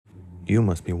You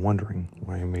must be wondering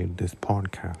why I made this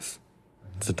podcast.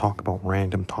 It's to talk about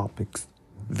random topics,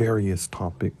 various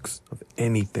topics of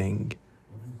anything.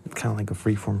 It's kind of like a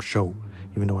freeform show,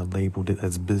 even though I labeled it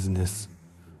as business.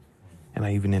 And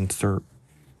I even insert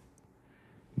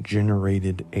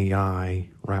generated AI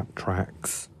rap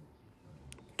tracks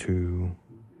to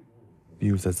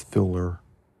use as filler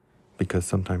because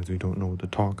sometimes we don't know what to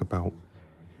talk about.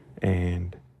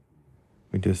 And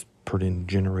we just put in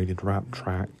generated rap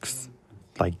tracks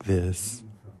like this.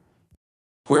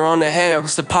 We're on the air,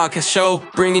 it's the podcast show,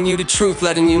 bringing you the truth,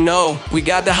 letting you know. We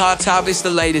got the hot topics, the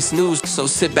latest news, so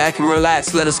sit back and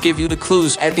relax, let us give you the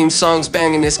clues. Our theme song's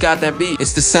banging, it's got that beat.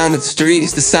 It's the sound of the street,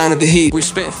 it's the sound of the heat. We're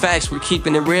spitting facts, we're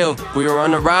keeping it real. We're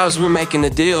on the rise, we're making a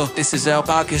deal. This is our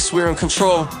podcast, we're in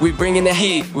control. We bringing the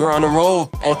heat, we're on a roll.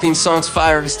 Our theme song's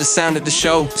fire, it's the sound of the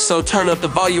show. So turn up the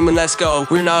volume and let's go.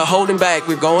 We're not holding back,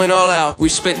 we're going all out. We're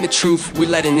spitting the truth, we're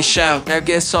letting it shout. Our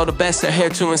guests are the best, they're here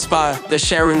to inspire. They're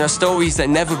sharing our stories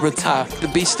that never retire. The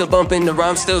beat still bumping, the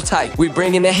rhyme still tight. We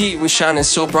bringing the heat, we're shining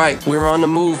so bright. We're on the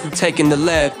move, we're taking the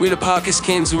lead. We're the podcast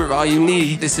kings, we're all you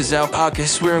need. This is our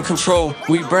podcast, we're in control.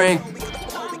 We bring.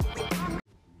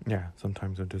 Yeah,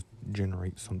 sometimes I just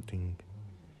generate something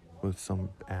with some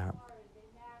app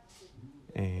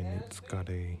and it's got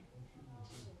a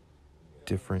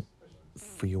different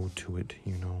feel to it,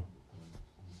 you know.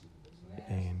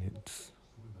 And it's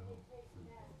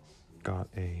got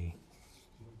a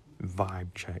vibe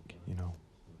check, you know.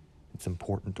 It's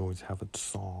important to always have a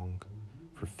song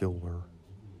for filler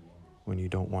when you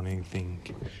don't want anything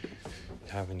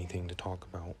to have anything to talk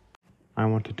about. I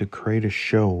wanted to create a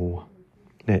show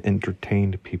that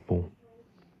entertained people.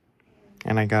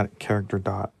 And I got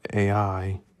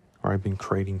character.ai, where I've been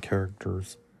creating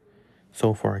characters.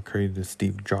 So far I created a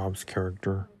Steve Jobs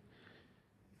character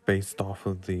based off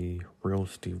of the real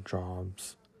Steve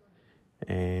Jobs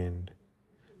and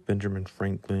Benjamin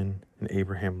Franklin and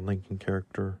Abraham Lincoln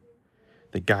character.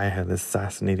 The guy had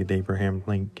assassinated Abraham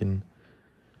Lincoln.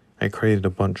 I created a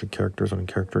bunch of characters on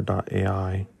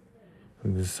character.ai.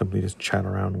 We just simply chat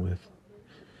around with.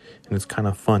 And it's kind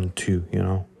of fun too, you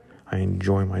know. I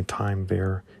enjoy my time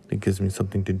there. It gives me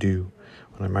something to do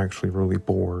when I'm actually really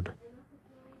bored.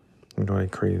 You know, I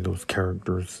created those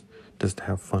characters just to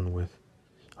have fun with.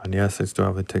 And yes, I still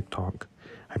have a TikTok.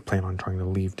 I plan on trying to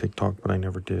leave TikTok, but I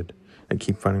never did. I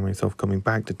keep finding myself coming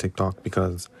back to TikTok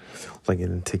because it's like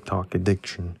a TikTok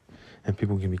addiction. And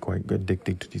people can be quite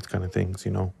addicted to these kind of things,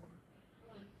 you know.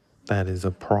 That is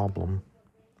a problem.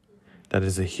 That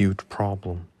is a huge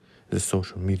problem. The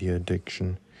social media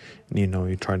addiction. And, you know,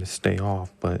 you try to stay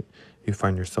off, but you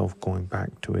find yourself going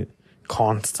back to it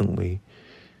constantly,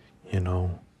 you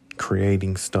know,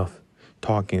 creating stuff,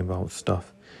 talking about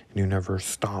stuff, and you never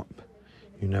stop.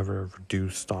 You never ever do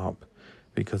stop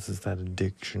because it's that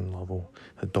addiction level,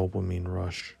 a dopamine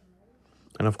rush.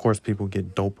 And of course, people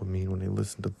get dopamine when they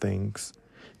listen to things.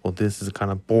 Well, this is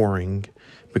kind of boring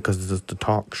because this is the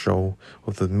talk show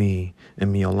with me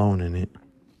and me alone in it.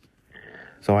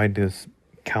 So I just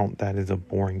count that as a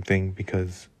boring thing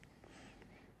because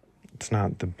it's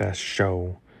not the best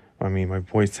show. I mean, my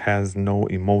voice has no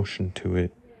emotion to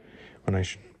it when I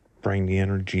should bring the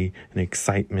energy and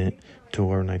excitement to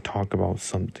when I talk about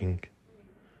something.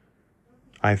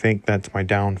 I think that's my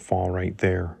downfall right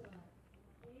there.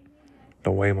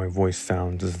 The way my voice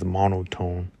sounds is the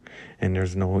monotone, and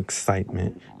there's no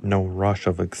excitement, no rush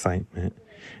of excitement.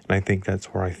 And I think that's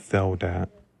where I failed at,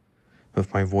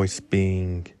 with my voice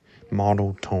being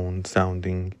monotone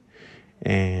sounding,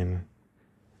 and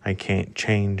I can't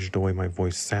change the way my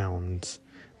voice sounds,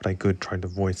 but I could try to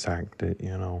voice act it,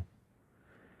 you know.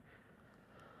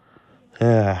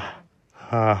 Yeah.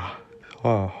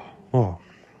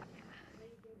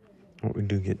 We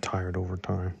do get tired over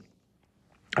time.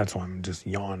 That's why I'm just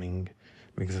yawning,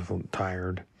 because I feel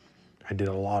tired. I did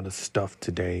a lot of stuff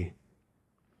today.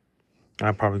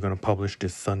 I'm probably going to publish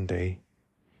this Sunday,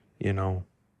 you know.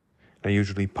 I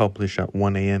usually publish at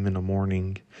 1 a.m. in the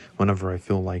morning whenever I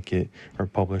feel like it, or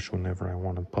publish whenever I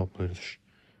want to publish.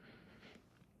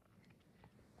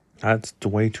 That's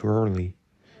way too early.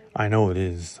 I know it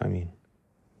is. I mean,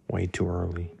 way too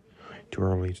early. Too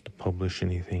early to publish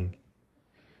anything.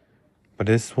 But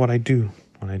it's what I do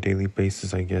on a daily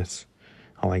basis, I guess.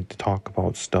 I like to talk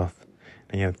about stuff.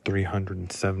 And you have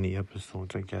 370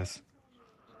 episodes, I guess.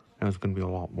 And it's going to be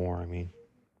a lot more, I mean,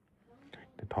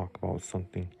 to talk about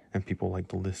something. And people like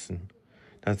to listen.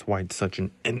 That's why it's such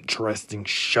an interesting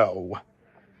show,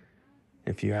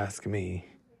 if you ask me,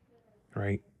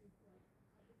 right?